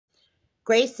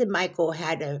Grace and Michael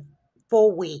had a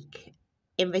full week.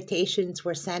 Invitations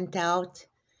were sent out.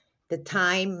 The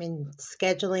time and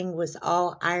scheduling was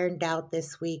all ironed out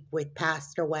this week with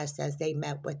Pastor West as they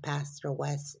met with Pastor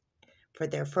West for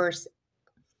their first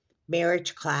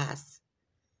marriage class,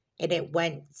 and it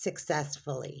went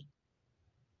successfully.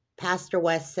 Pastor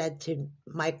West said to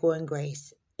Michael and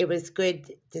Grace, "It was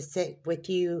good to sit with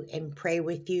you and pray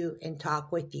with you and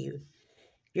talk with you.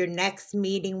 Your next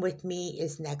meeting with me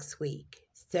is next week.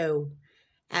 So,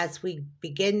 as we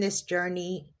begin this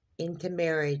journey into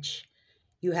marriage,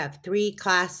 you have 3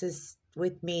 classes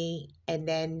with me, and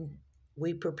then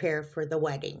we prepare for the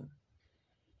wedding."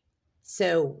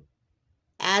 So,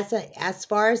 as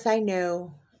far as I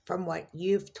know, from what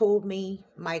you've told me,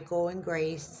 Michael and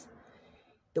Grace,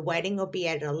 the wedding will be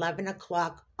at 11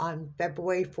 o'clock on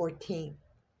February 14th.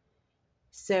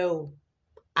 So,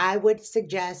 I would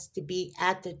suggest to be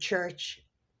at the church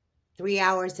 3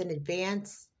 hours in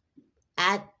advance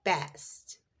at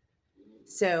best.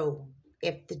 So,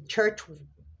 if the church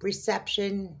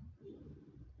reception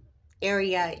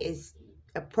area is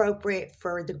appropriate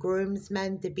for the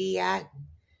groomsmen to be at,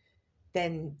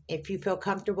 then if you feel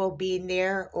comfortable being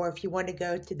there, or if you want to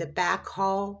go to the back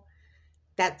hall,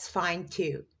 that's fine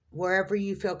too, wherever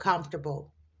you feel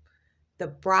comfortable. The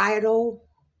bridal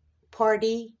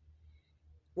party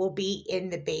will be in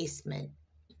the basement.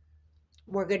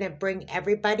 We're going to bring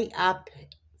everybody up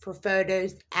for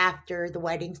photos after the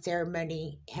wedding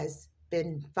ceremony has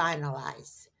been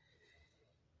finalized.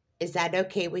 Is that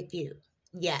okay with you?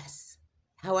 Yes.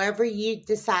 However you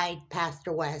decide,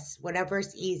 Pastor West,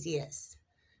 whatever's easiest,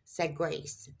 said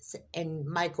Grace. And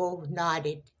Michael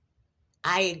nodded.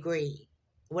 I agree.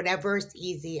 Whatever's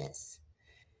easiest.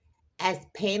 As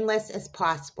painless as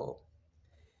possible.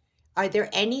 Are there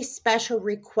any special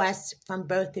requests from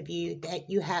both of you that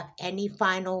you have any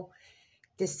final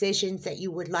decisions that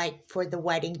you would like for the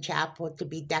wedding chapel to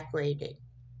be decorated?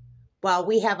 Well,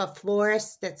 we have a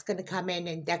florist that's going to come in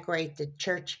and decorate the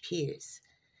church pews,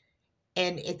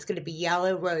 and it's going to be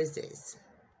yellow roses.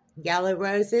 Yellow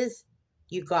roses?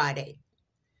 You got it.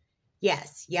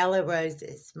 Yes, yellow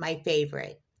roses, my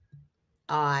favorite.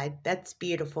 That's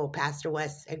beautiful, Pastor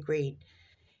West agreed.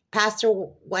 Pastor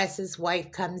West's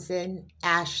wife comes in,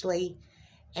 Ashley,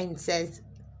 and says,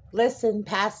 "Listen,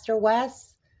 Pastor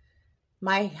West,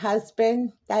 my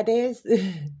husband, that is,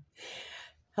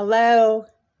 hello."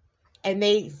 And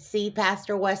they see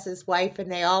Pastor West's wife, and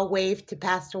they all wave to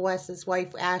Pastor West's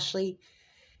wife, Ashley.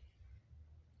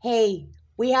 "Hey,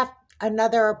 we have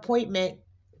another appointment.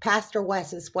 Pastor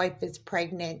West's wife is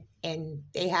pregnant, and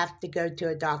they have to go to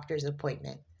a doctor's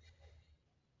appointment.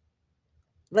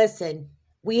 Listen,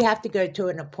 we have to go to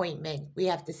an appointment. We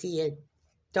have to see a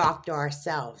doctor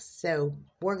ourselves. So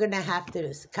we're going to have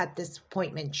to cut this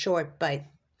appointment short. But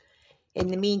in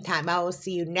the meantime, I will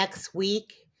see you next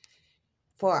week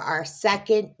for our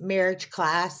second marriage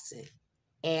class.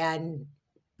 And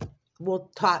we'll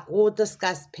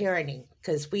discuss parenting,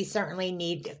 because we certainly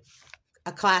need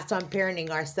a class on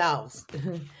parenting ourselves."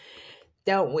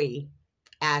 Don't we,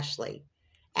 Ashley?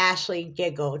 Ashley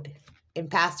giggled,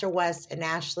 and Pastor West and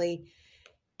Ashley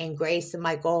and Grace and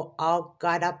Michael all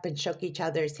got up and shook each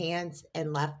other's hands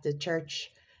and left the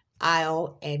church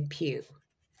aisle and pew.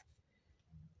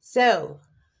 So,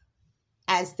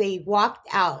 as they walked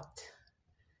out,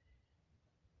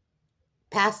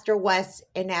 Pastor West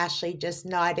and Ashley just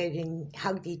nodded and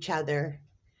hugged each other,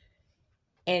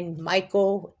 and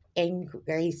Michael and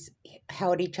Grace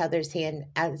held each other's hand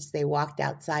as they walked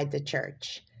outside the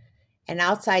church. And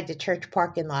outside the church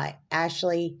parking lot,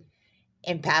 Ashley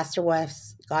and Pastor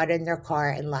West got in their car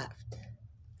and left,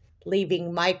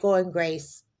 leaving Michael and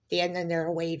Grace standing there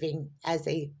waving as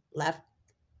they left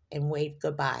and waved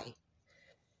goodbye.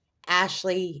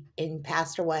 Ashley and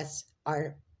Pastor West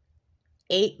are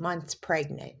 8 months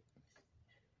pregnant.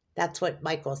 That's what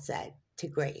Michael said to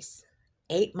Grace.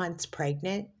 8 months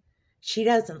pregnant? She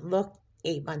doesn't look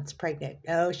 8 months pregnant.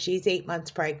 No, she's 8 months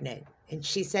pregnant. And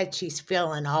she said she's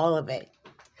feeling all of it.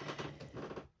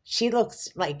 She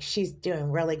looks like she's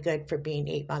doing really good for being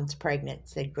 8 months pregnant,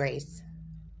 said Grace.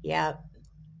 Yeah,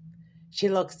 she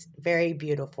looks very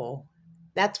beautiful.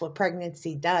 That's what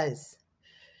pregnancy does.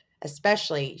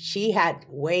 Especially, she had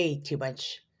way too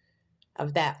much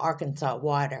of that Arkansas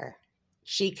water.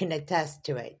 She can attest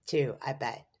to it too, I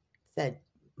bet, said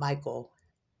Michael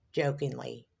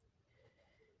jokingly.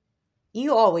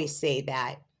 You always say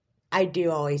that. I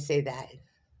do always say that.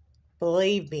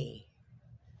 Believe me.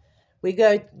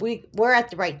 We're at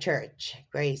the right church,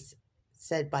 Grace,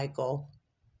 said Michael.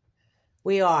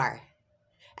 We are.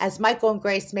 As Michael and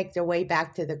Grace make their way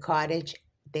back to the cottage,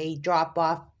 they drop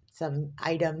off some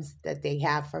items that they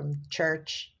have from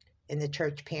church in the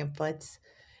church pamphlets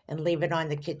and leave it on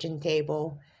the kitchen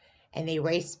table. And they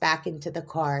race back into the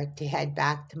car to head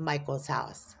back to Michael's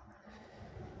house.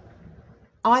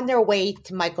 On their way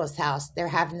to Michael's house, they're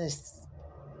having this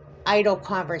idle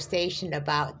conversation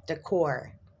about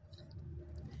decor.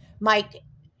 Mike,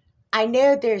 I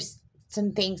know there's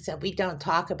some things that we don't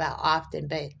talk about often,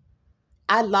 but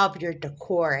I love your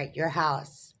decor at your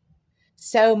house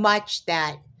so much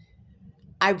that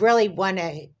I really want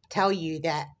to tell you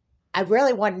that I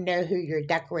really want to know who your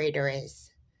decorator is.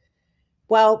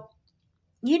 Well,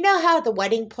 you know how the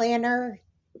wedding planner,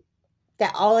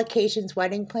 that All Occasions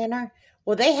wedding planner,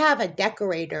 well, they have a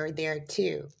decorator there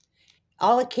too.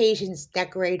 All Occasions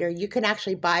decorator, you can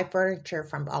actually buy furniture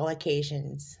from All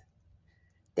Occasions.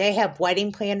 They have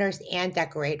wedding planners and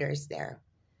decorators there.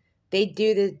 They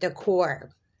do the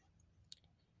decor.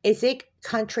 Is it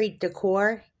country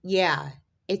decor? Yeah.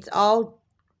 It's all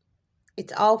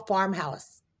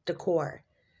farmhouse decor.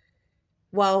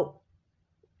 Well,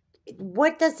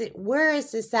 where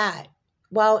is this at?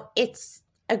 Well, it's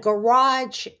a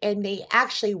garage and they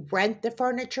actually rent the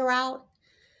furniture out,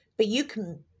 but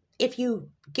if you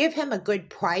give him a good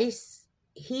price,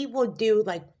 he will do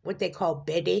like what they call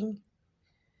bidding.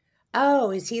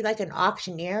 Oh, is he like an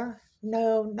auctioneer?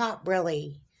 No, not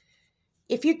really.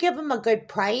 If you give him a good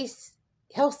price,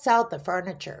 he'll sell the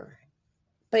furniture,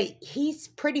 but he's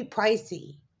pretty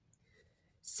pricey.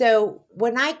 So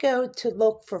when I go to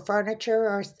look for furniture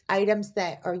or items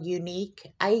that are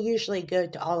unique, I usually go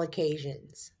to All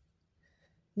Occasions.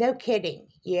 No kidding.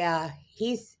 Yeah,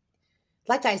 he's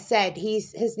like I said,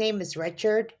 his name is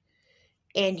Richard,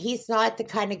 and he's not the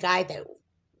kind of guy that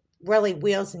really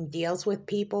wheels and deals with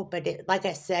people. But like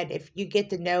I said, if you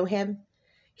get to know him,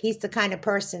 he's the kind of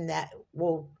person that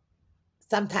will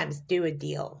sometimes do a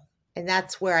deal, and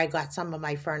that's where I got some of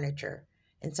my furniture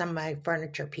and some of my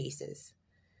furniture pieces.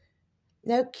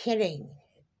 No kidding.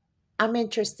 I'm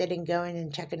interested in going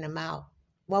and checking them out.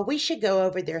 Well, we should go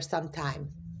over there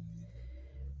sometime.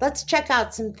 Let's check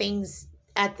out some things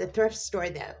at the thrift store,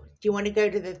 though. Do you want to go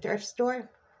to the thrift store?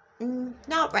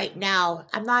 Not right now.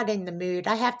 I'm not in the mood.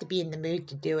 I have to be in the mood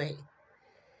to do it.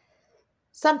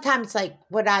 Sometimes, like,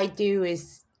 what I do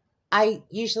is I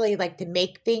usually like to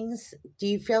make things. Do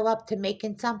you feel up to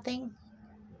making something?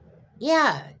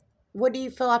 Yeah. What do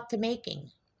you feel up to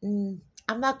making?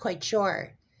 I'm not quite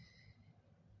sure.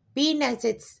 Being as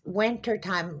it's winter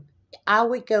time, I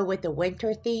would go with a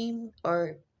winter theme,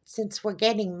 or since we're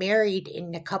getting married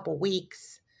in a couple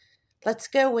weeks, let's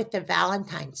go with the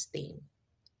Valentine's theme.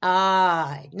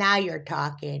 Ah, now you're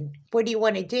talking. What do you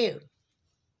want to do?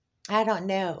 I don't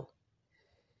know.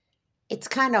 It's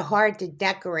kind of hard to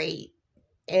decorate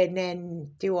and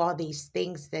then do all these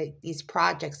things these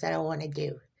projects that I want to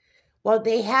do. Well,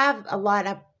 they have a lot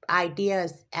of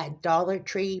ideas at Dollar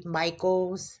Tree,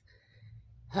 Michael's,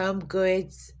 Home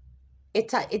Goods.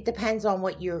 It depends on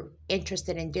what you're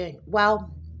interested in doing.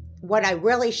 Well, what I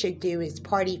really should do is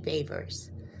party favors.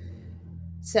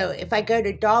 So if I go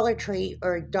to Dollar Tree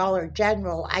or Dollar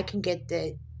General, I can get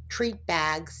the treat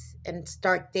bags and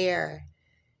start there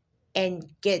and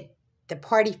get the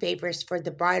party favors for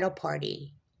the bridal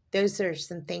party. Those are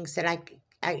some things that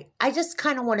I just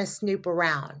kind of want to snoop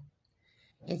around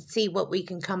and see what we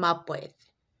can come up with.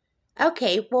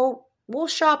 Okay, well, we'll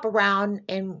shop around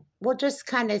and we'll just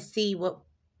kind of see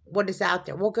what is out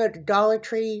there. We'll go to Dollar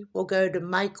Tree, we'll go to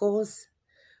Michael's,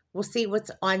 we'll see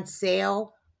what's on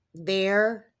sale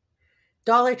there.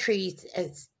 Dollar Trees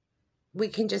is we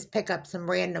can just pick up some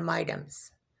random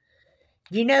items.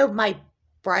 You know, my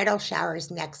bridal shower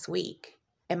is next week,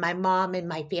 and my mom and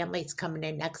my family's coming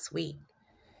in next week.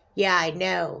 Yeah, I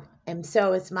know, and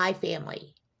so is my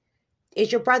family.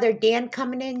 Is your brother Dan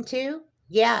coming in too?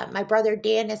 Yeah, my brother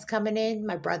Dan is coming in,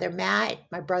 my brother Matt,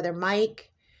 my brother Mike,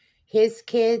 his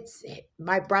kids,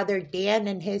 my brother Dan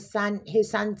and his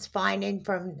son's flying in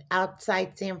from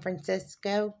outside San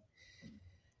Francisco.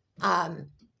 Um,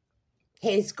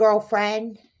 his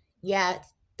girlfriend, yeah,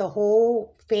 the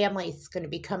whole family's going to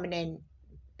be coming in.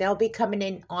 They'll be coming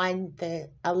in on the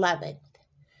 11th.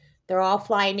 They're all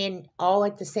flying in all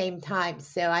at the same time.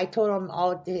 So I told them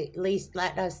all to at least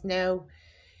let us know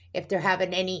if they're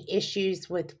having any issues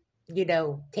with,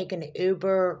 taking an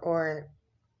Uber or,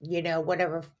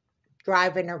 whatever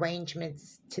driving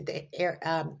arrangements to the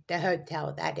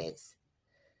hotel, that is.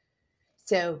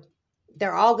 So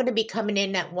they're all going to be coming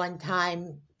in at one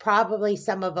time, probably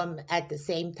some of them at the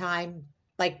same time.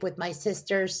 Like with my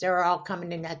sisters, they're all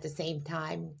coming in at the same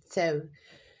time. So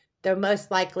they'll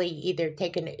most likely either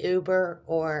take an Uber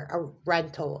or a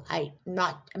rental. I'm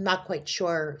not quite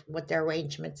sure what their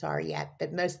arrangements are yet,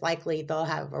 but most likely they'll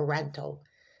have a rental.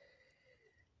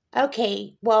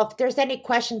 Okay, well, if there's any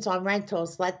questions on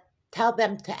rentals, tell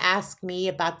them to ask me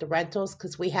about the rentals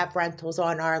because we have rentals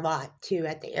on our lot too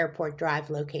at the Airport Drive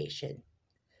location.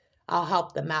 I'll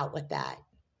help them out with that.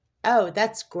 Oh,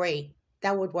 that's great.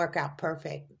 That would work out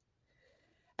perfect.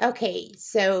 Okay,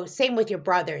 so same with your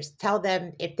brothers. Tell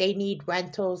them if they need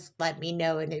rentals, let me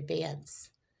know in advance.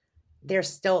 There's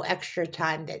still extra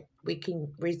time that we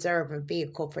can reserve a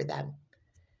vehicle for them.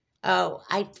 Oh,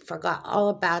 I forgot all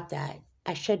about that.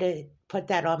 I should have put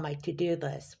that on my to-do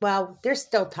list. Well, there's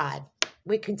still time.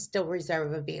 We can still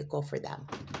reserve a vehicle for them.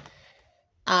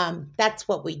 That's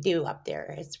what we do up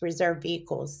there. It's reserve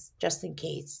vehicles just in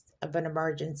case of an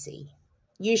emergency.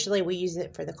 Usually we use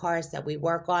it for the cars that we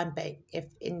work on, but if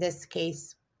in this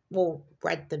case, we'll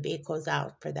rent the vehicles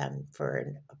out for them for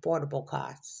an affordable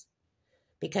cost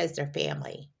because they're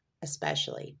family,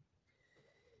 especially.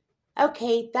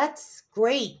 Okay, that's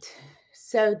great.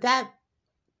 So that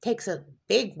takes a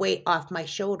big weight off my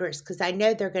shoulders because I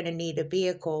know they're going to need a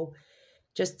vehicle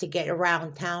just to get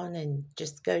around town and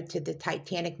just go to the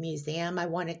Titanic Museum. I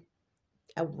want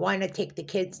to take the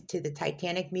kids to the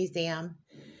Titanic Museum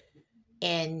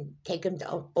and take them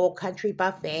to Old Country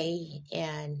Buffet,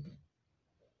 and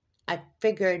I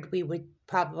figured we would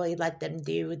probably let them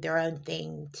do their own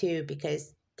thing too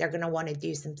because they're going to want to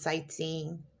do some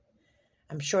sightseeing.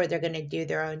 I'm sure they're going to do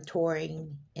their own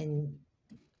touring and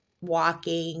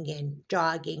walking and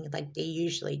jogging like they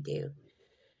usually do.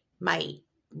 My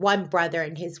one brother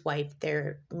and his wife,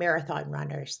 they're marathon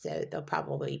runners, so they'll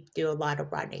probably do a lot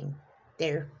of running.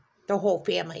 The whole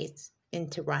family's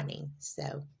into running,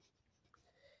 so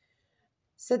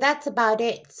that's about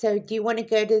it. So do you want to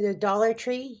go to the Dollar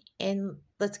Tree and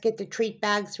let's get the treat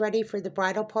bags ready for the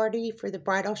bridal party, for the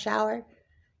bridal shower?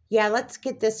 Yeah, let's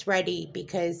get this ready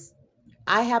because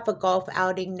I have a golf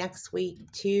outing next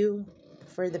week too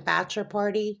for the bachelor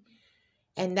party.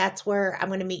 And that's where I'm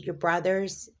going to meet your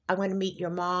brothers. I'm going to meet your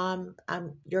mom.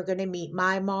 You're going to meet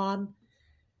my mom,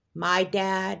 my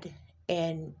dad,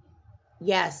 and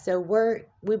yeah. So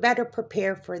we better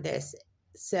prepare for this.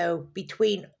 So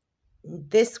between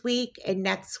this week and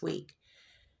next week,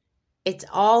 it's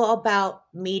all about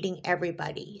meeting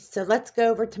everybody. So let's go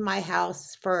over to my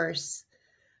house first.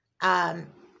 Um,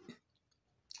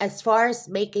 as far as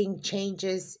making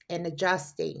changes and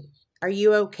adjusting, are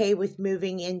you okay with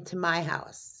moving into my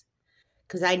house?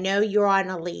 Because I know you're on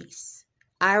a lease.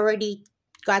 I already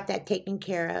got that taken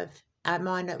care of. I'm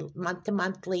on a month to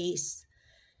month lease.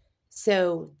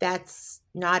 So that's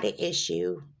not an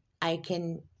issue.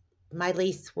 My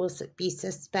lease will be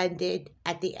suspended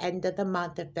at the end of the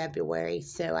month of February.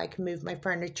 So I can move my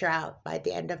furniture out by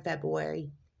the end of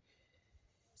February.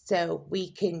 So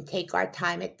we can take our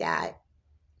time at that.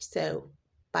 So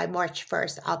by March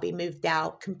 1st, I'll be moved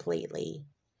out completely.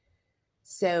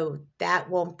 So that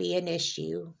won't be an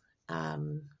issue.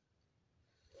 Um,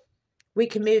 we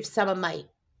can move some of my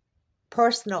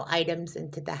personal items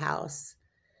into the house.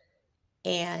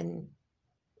 And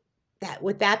that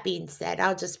with that being said,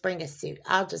 I'll just bring a suit.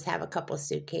 I'll just have a couple of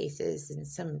suitcases and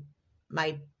some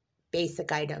my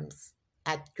basic items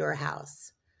at your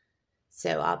house.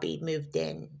 So I'll be moved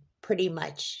in pretty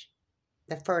much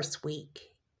the first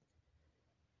week.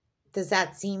 Does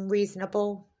that seem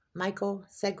reasonable, Michael?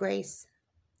 Said Grace.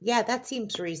 Yeah, that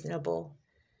seems reasonable.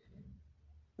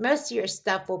 Most of your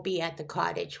stuff will be at the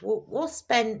cottage. We'll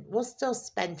still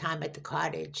spend time at the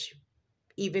cottage,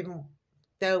 even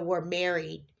though we're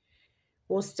married.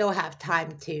 We'll still have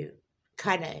time to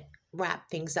kind of wrap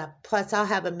things up. Plus, I'll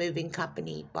have a moving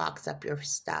company box up your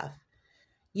stuff.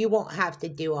 You won't have to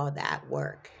do all that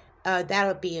work.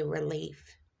 That'll be a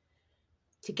relief.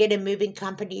 To get a moving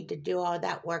company to do all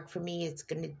that work for me, it's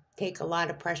going to take a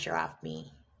lot of pressure off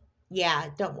me. Yeah,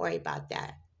 don't worry about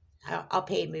that. I'll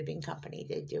pay a moving company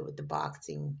to do with the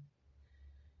boxing.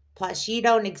 Plus, you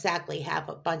don't exactly have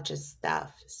a bunch of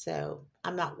stuff, so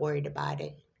I'm not worried about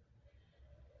it.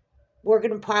 We're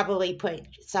going to probably put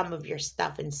some of your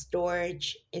stuff in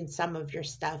storage and some of your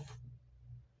stuff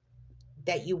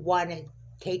that you want to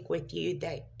take with you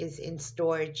that is in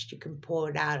storage. You can pull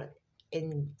it out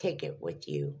and take it with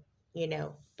you.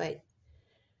 But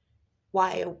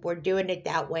why we're doing it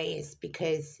that way is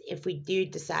because if we do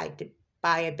decide to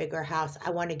buy a bigger house,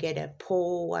 I want to get a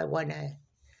pool. I want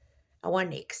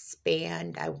to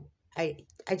expand. I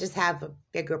just have a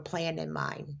bigger plan in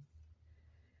mind.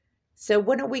 So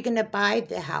when are we going to buy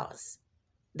the house?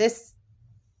 This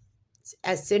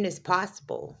as soon as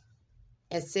possible.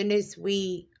 as soon as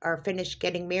we are finished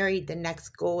getting married, the next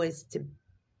goal is to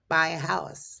buy a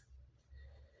house.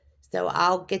 So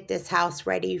I'll get this house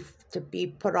ready to be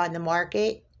put on the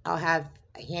market. I'll have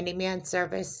a handyman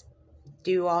service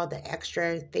do all the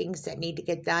extra things that need to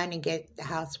get done and get the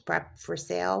house prepped for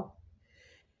sale.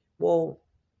 We'll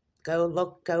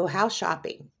go house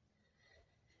shopping.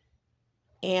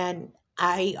 And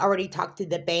I already talked to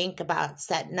the bank about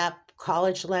setting up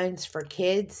college loans for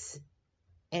kids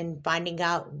and finding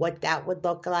out what that would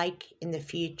look like in the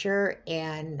future.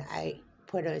 And I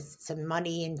put some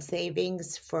money in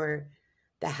savings for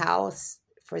the house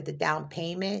for the down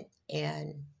payment.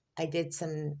 And I did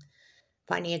some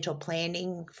financial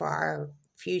planning for our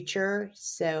future.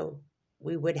 So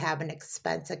we would have an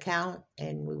expense account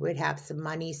and we would have some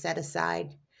money set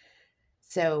aside.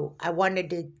 So I wanted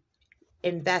to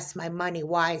invest my money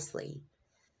wisely.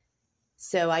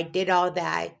 So I did all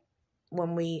that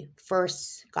when we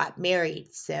first got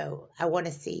married. So I want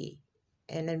to see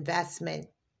an investment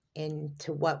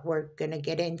into what we're going to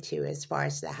get into as far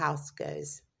as the house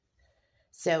goes.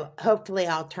 So hopefully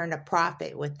I'll turn a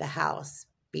profit with the house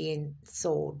being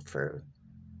sold for.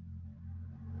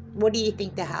 What do you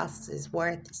think the house is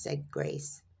worth? Said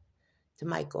Grace to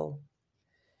Michael.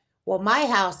 Well, my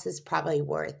house is probably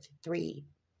worth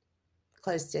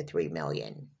close to 3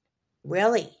 million.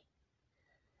 Really?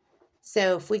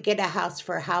 So if we get a house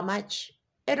for how much?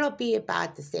 It'll be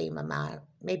about the same amount,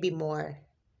 maybe more.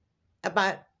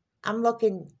 About I'm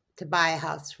looking to buy a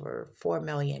house for 4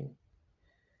 million.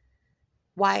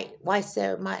 Why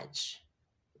so much?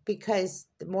 Because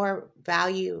the more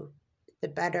value, the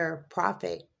better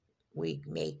profit we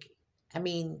make. I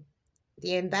mean,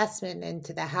 the investment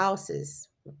into the house is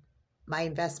my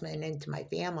investment into my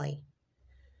family.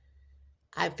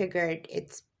 I figured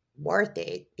it's worth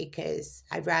it because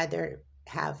I'd rather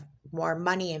have more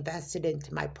money invested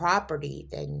into my property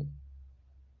than,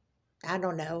 I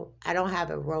don't know. I don't have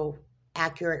a real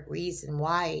accurate reason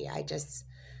why.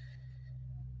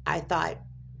 I thought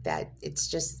that it's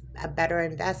just a better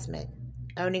investment.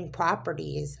 Owning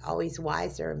property is always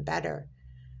wiser and better.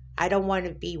 I don't want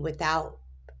to be without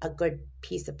a good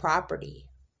piece of property.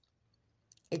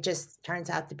 It just turns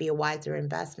out to be a wiser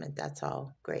investment. That's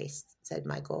all, Grace, said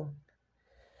Michael.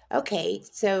 Okay,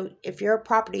 so if your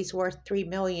property's worth 3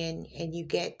 million and you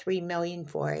get 3 million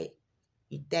for it,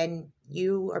 then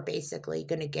you are basically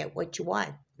going to get what you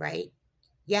want, right?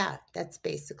 Yeah, that's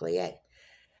basically it.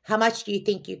 How much do you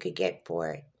think you could get for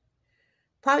it?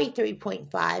 Probably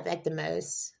 3.5 at the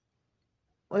most.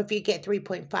 Or if you get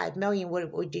 3.5 million,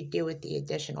 what would you do with the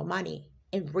additional money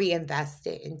and reinvest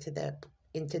it into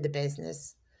the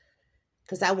business?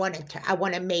 Because I want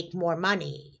to make more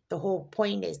money. The whole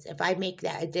point is if I make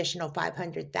that additional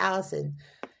 500,000,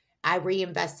 I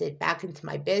reinvest it back into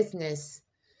my business,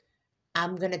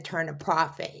 I'm going to turn a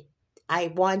profit. I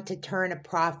want to turn a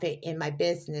profit in my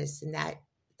business, and that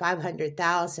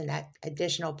 500,000, that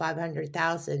additional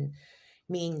 500,000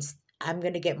 means I'm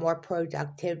going to get more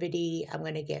productivity. I'm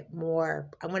going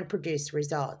to produce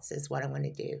results is what I'm going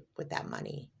to do with that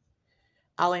money.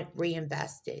 I'll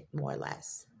reinvest it more or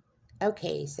less.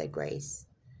 Okay, said Grace.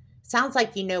 Sounds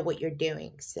like you know what you're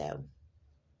doing. So,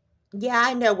 yeah,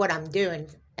 I know what I'm doing.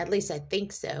 At least I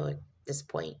think so at this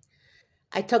point.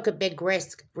 I took a big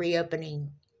risk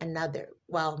reopening no,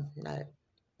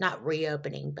 not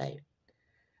reopening, but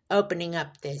opening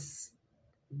up this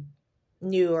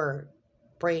newer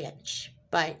branch.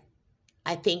 But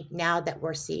I think now that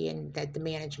we're seeing that the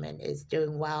management is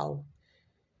doing well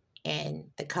and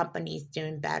the company's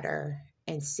doing better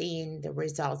and seeing the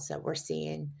results that we're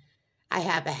seeing, I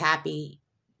have a happy,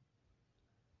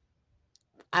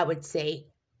 I would say,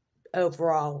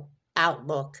 overall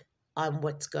outlook on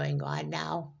what's going on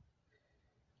now.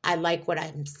 I like what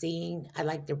I'm seeing. I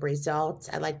like the results.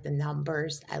 I like the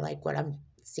numbers. I like what I'm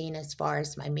seeing as far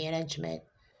as my management.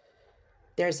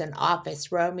 There's an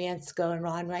office romance going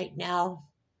on right now.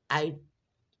 I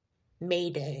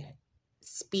made a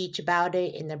speech about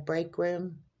it in the break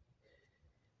room,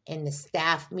 and the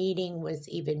staff meeting was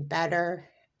even better.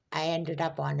 I ended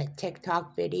up on a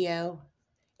TikTok video.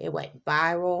 It went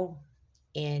viral.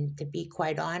 And to be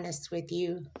quite honest with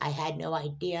you, I had no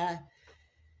idea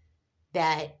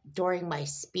that during my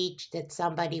speech that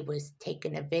somebody was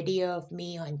taking a video of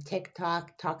me on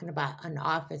TikTok talking about an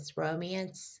office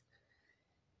romance,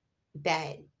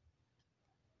 that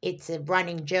it's a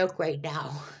running joke right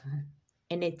now.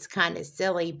 And it's kind of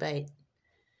silly, but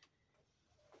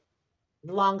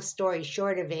long story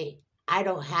short of it, I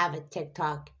don't have a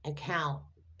TikTok account,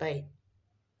 but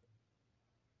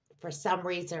for some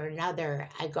reason or another,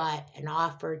 I got an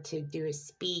offer to do a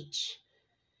speech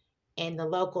and the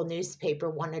local newspaper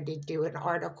wanted to do an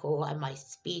article on my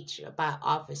speech about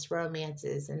office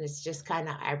romances, and it's just kind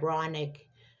of ironic.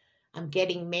 I'm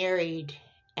getting married,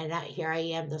 and here I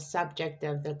am, the subject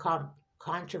of the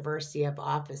controversy of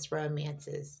office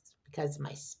romances because of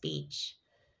my speech.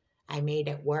 I made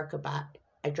it work about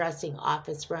addressing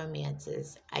office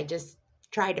romances. I just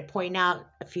tried to point out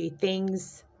a few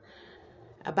things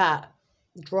about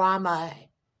drama,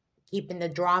 keeping the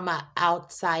drama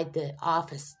outside the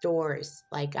office doors.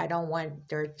 Like, I don't want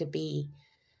there to be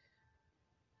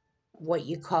what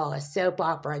you call a soap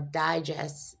opera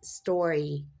digest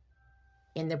story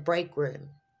in the break room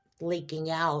leaking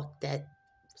out that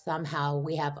somehow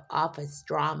we have office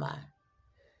drama.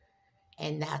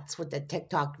 And that's what the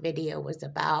TikTok video was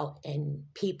about. And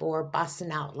people were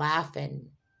busting out laughing.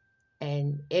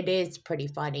 And it is pretty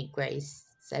funny, Grace,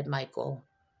 said Michael.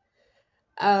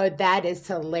 Oh, that is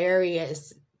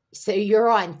hilarious. So you're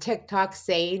on TikTok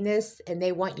saying this and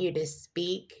they want you to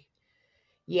speak?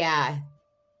 Yeah,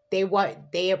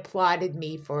 they applauded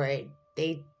me for it.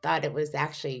 They thought it was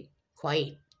actually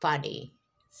quite funny.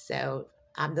 So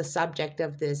I'm the subject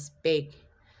of this big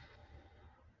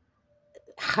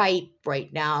hype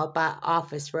right now about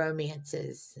office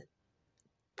romances.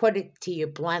 Put it to you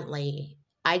bluntly,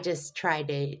 I just try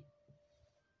to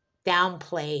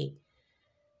downplay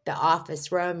the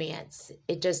office romance.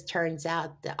 It just turns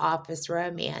out the office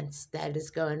romance that is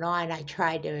going on, I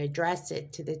try to address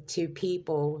it to the two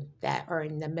people that are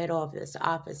in the middle of this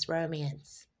office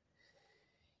romance.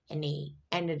 And he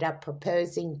ended up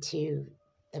proposing to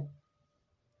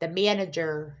the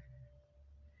manager,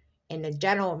 and the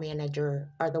general manager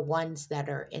are the ones that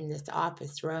are in this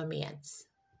office romance.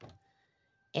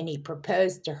 And he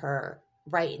proposed to her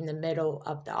right in the middle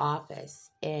of the office,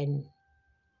 and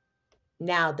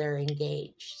now they're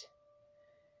engaged.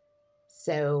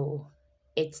 So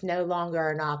it's no longer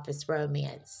an office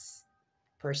romance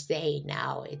per se.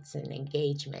 Now it's an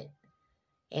engagement.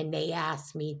 And they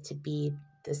asked me to be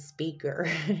the speaker.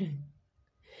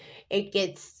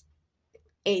 It's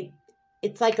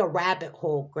like a rabbit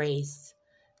hole, Grace,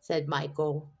 said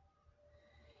Michael.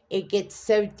 It gets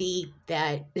so deep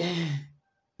that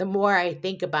the more I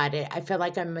think about it, I feel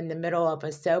like I'm in the middle of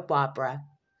a soap opera.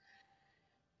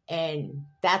 And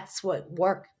that's what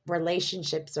work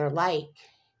relationships are like.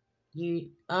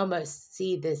 You almost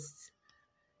see this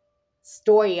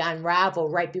story unravel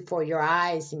right before your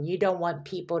eyes, and you don't want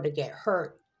people to get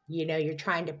hurt. You know, you're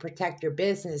trying to protect your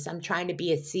business. I'm trying to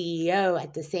be a CEO.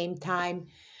 At the same time,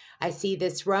 I see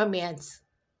this romance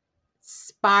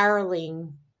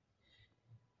spiraling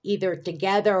either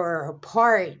together or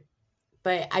apart.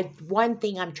 But one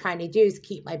thing I'm trying to do is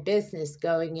keep my business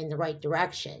going in the right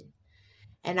direction.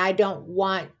 And I don't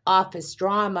want office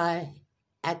drama.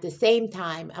 At the same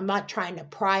time, I'm not trying to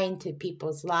pry into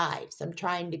people's lives. I'm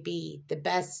trying to be the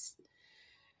best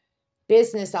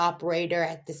business operator,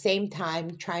 at the same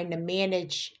time trying to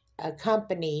manage a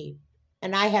company.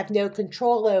 And I have no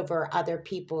control over other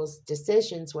people's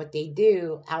decisions, what they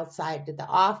do outside of the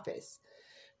office.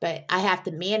 But I have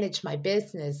to manage my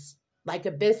business like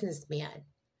a businessman.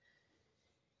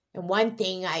 And one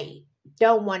thing I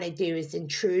don't want to do is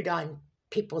intrude on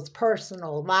people's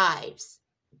personal lives.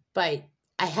 But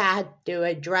I had to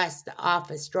address the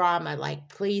office drama. Like,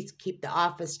 please keep the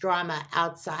office drama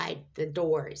outside the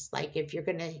doors. Like, if you're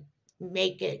going to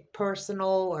make it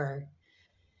personal, or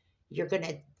you're going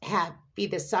to be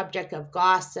the subject of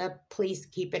gossip, please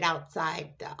keep it outside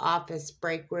the office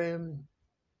break room.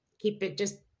 Keep it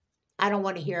just, I don't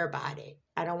want to hear about it.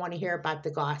 I don't want to hear about the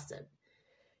gossip.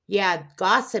 Yeah,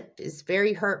 gossip is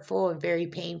very hurtful and very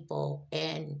painful.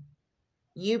 And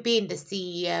you being the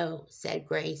CEO, said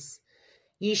Grace,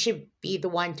 you should be the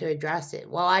one to address it.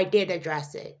 Well, I did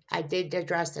address it. I did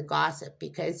address the gossip,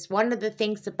 because one of the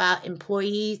things about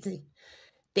employees,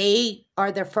 they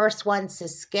are the first ones to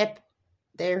skip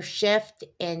their shift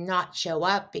and not show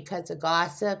up because of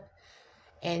gossip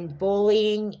and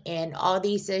bullying and all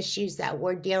these issues that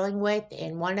we're dealing with.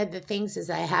 And one of the things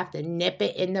is I have to nip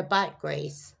it in the butt,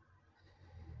 Grace.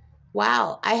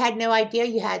 Wow, I had no idea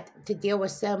you had to deal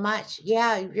with so much.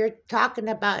 Yeah, you're talking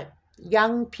about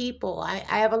young people. I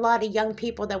have a lot of young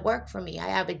people that work for me. I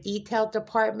have a detail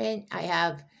department. I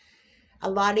have a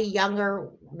lot of younger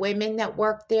women that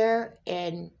work there.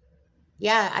 And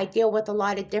yeah, I deal with a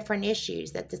lot of different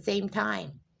issues at the same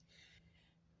time.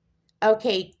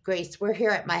 Okay, Grace, we're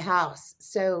here at my house.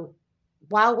 So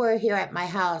while we're here at my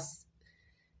house,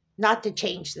 not to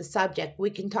change the subject,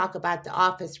 we can talk about the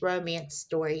office romance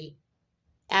story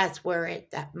as we're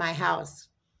at my house.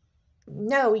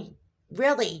 No,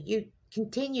 really, you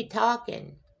continue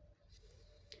talking.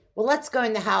 Well, let's go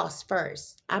in the house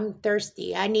first. I'm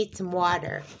thirsty. I need some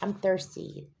water. I'm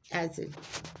thirsty.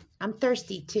 I'm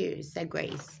thirsty too, said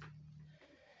Grace.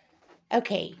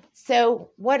 Okay,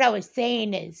 so what I was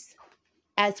saying is,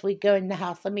 as we go in the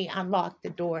house, let me unlock the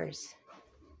doors.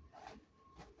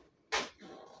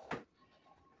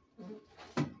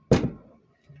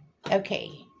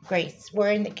 Okay, Grace,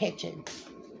 we're in the kitchen.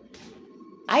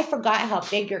 I forgot how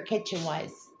big your kitchen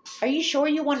was. Are you sure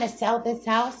you want to sell this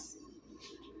house?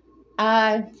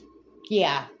 Uh,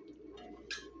 yeah.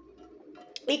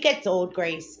 It gets old,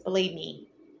 Grace, believe me.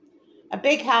 A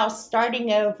big house,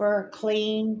 starting over,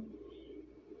 clean.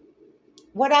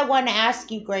 What I want to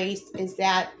ask you, Grace, is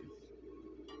that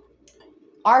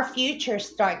our future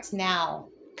starts now.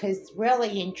 Because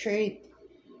really, in truth,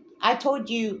 I told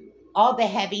you all the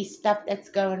heavy stuff that's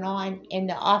going on in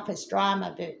the office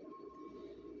drama, but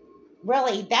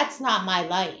really, that's not my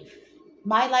life.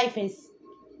 My life is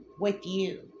with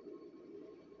you.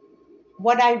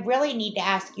 What I really need to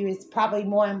ask you is probably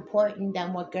more important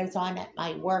than what goes on at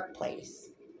my workplace.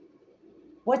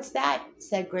 What's that?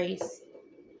 Said Grace.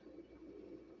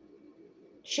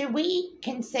 Should we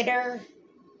consider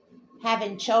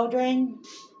having children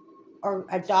or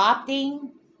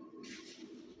adopting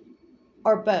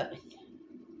or both?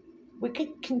 We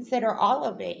could consider all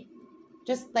of it.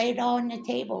 Just lay it all on the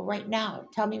table right now.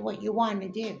 Tell me what you want to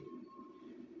do.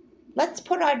 Let's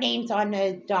put our names on the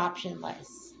adoption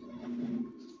list.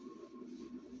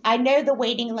 I know the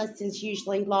waiting list is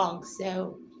usually long,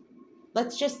 so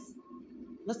let's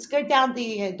go down to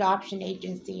the adoption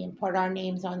agency and put our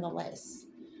names on the list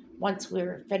once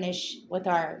we're finished with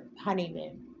our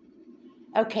honeymoon.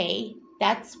 Okay,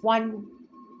 that's one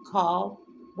call.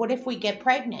 What if we get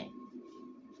pregnant?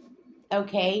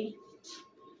 Okay,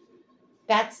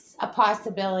 that's a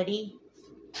possibility.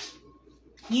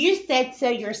 You said so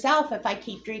yourself. If I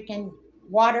keep drinking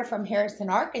water from Harrison,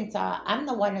 Arkansas, I'm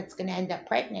the one that's going to end up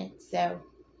pregnant. So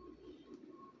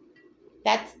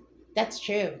that's that's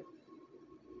true.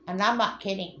 And I'm not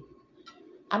kidding.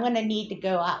 I'm going to need to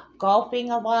go out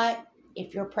golfing a lot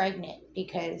if you're pregnant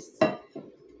because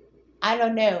I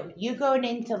don't know. You going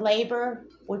into labor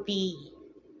would be.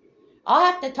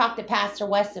 I'll have to talk to Pastor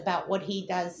West about what he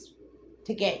does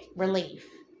to get relief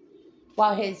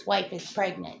while his wife is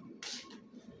pregnant.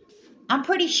 I'm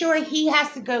pretty sure he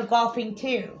has to go golfing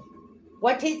too.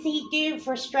 What does he do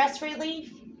for stress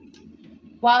relief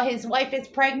while his wife is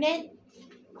pregnant?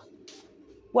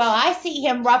 Well, I see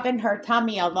him rubbing her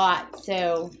tummy a lot,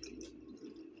 so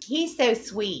he's so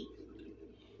sweet.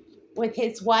 With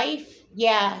his wife,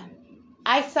 yeah,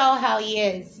 I saw how he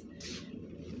is.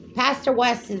 Pastor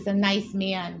West is a nice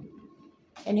man,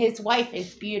 and his wife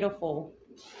is beautiful.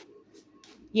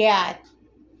 Yeah,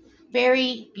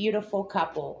 very beautiful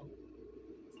couple,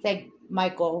 said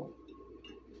Michael.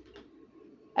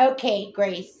 Okay,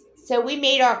 Grace. So we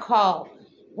made our call.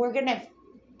 We're going to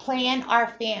plan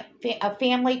our a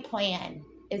family plan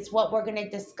is what we're going to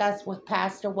discuss with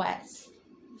Pastor West.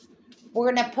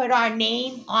 We're going to put our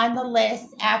name on the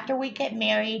list after we get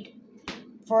married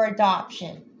for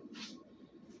adoption.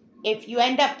 If you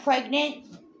end up pregnant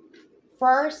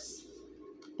first,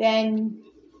 then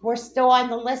we're still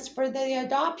on the list for the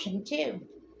adoption too.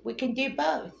 We can do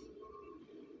both.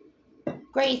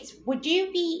 Grace, would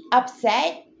you be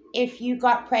upset if you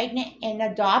got pregnant and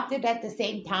adopted at the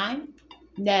same time?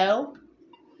 No.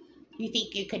 You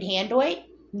think you could handle it?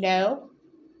 No.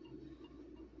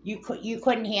 You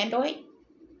couldn't handle it?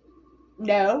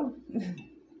 No.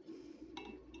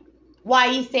 Why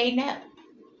you say no?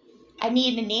 I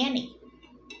need a nanny.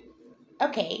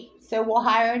 Okay, so we'll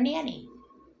hire a nanny.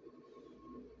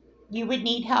 You would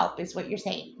need help, is what you're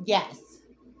saying. Yes.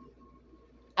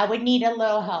 I would need a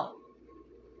little help.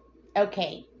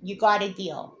 Okay, you got a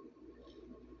deal.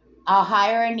 I'll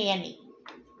hire a nanny.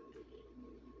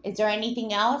 Is there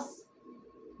anything else?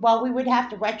 Well, we would have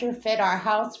to retrofit our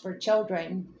house for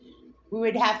children. We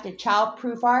would have to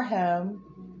child-proof our home.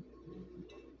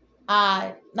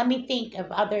 Let me think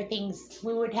of other things.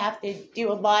 We would have to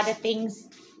do a lot of things.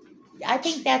 I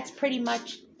think that's pretty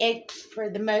much it for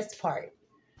the most part.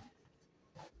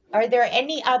 Are there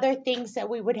any other things that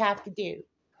we would have to do?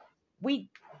 We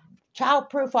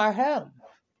child-proof our home.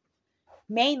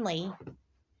 Mainly,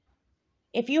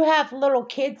 if you have little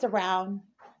kids around,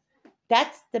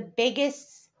 that's the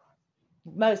biggest,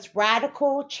 most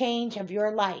radical change of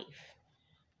your life.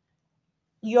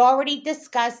 You already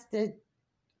discussed the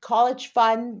college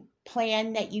fund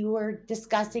plan that you were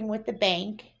discussing with the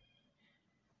bank.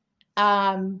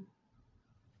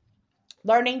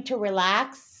 Learning to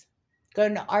relax,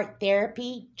 going to art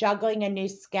therapy, juggling a new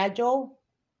schedule,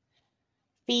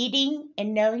 feeding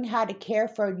and knowing how to care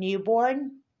for a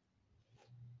newborn,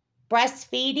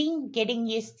 breastfeeding, getting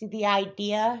used to the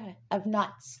idea of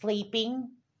not sleeping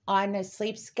on a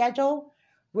sleep schedule,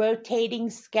 rotating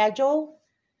schedule,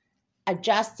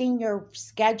 adjusting your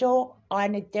schedule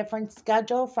on a different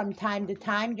schedule from time to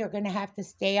time. You're going to have to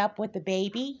stay up with the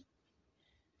baby.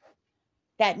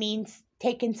 That means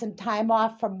taking some time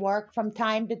off from work from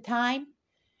time to time,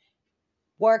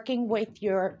 working with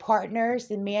your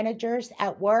partners and managers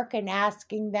at work and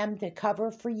asking them to cover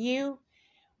for you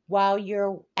while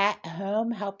you're at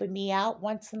home helping me out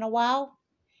once in a while.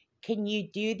 Can you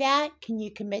do that? Can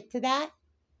you commit to that?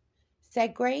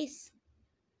 Said Grace.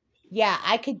 Yeah,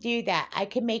 I could do that.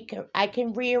 I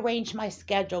can rearrange my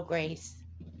schedule, Grace.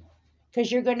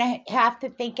 Because you're going to have to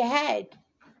think ahead,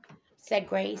 said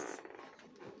Grace.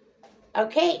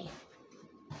 Okay,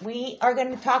 we are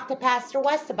going to talk to Pastor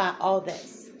West about all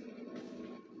this.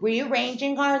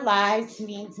 Rearranging our lives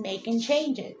means making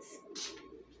changes.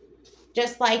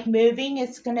 Just like moving,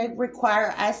 it's going to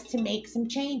require us to make some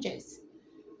changes.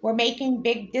 We're making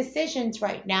big decisions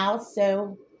right now,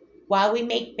 so while we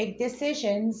make big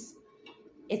decisions,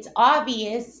 it's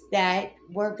obvious that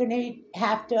we're going to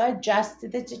have to adjust to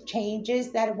the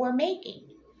changes that we're making.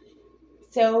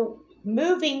 So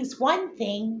moving's one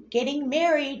thing, getting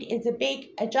married is a big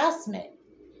adjustment.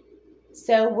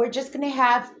 So we're just going to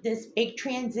have this big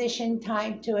transition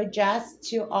time to adjust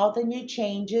to all the new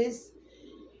changes.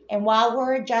 And while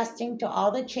we're adjusting to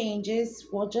all the changes,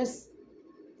 we'll just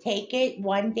take it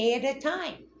one day at a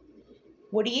time.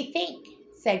 What do you think?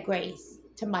 Said Grace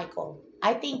to Michael.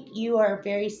 I think you are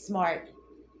very smart.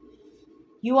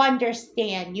 You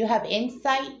understand. You have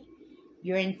insight.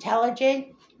 You're intelligent.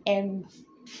 And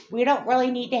we don't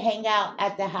really need to hang out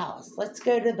at the house. Let's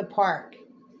go to the park.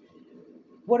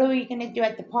 What are we going to do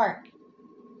at the park?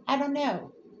 I don't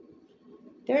know.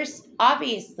 There's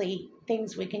obviously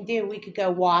things we can do. We could go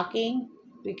walking.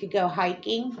 We could go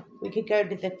hiking. We could go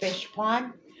to the fish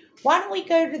pond. Why don't we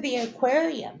go to the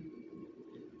aquarium?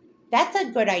 That's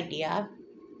a good idea.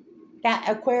 That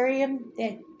aquarium,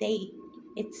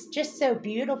 it's just so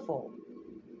beautiful.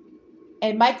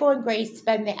 And Michael and Grace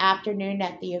spend the afternoon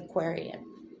at the aquarium.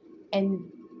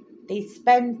 And they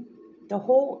spend the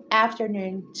whole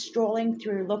afternoon strolling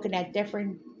through, looking at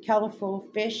different colorful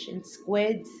fish and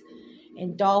squids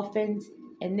and dolphins.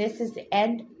 And this is the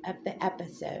end of the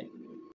episode.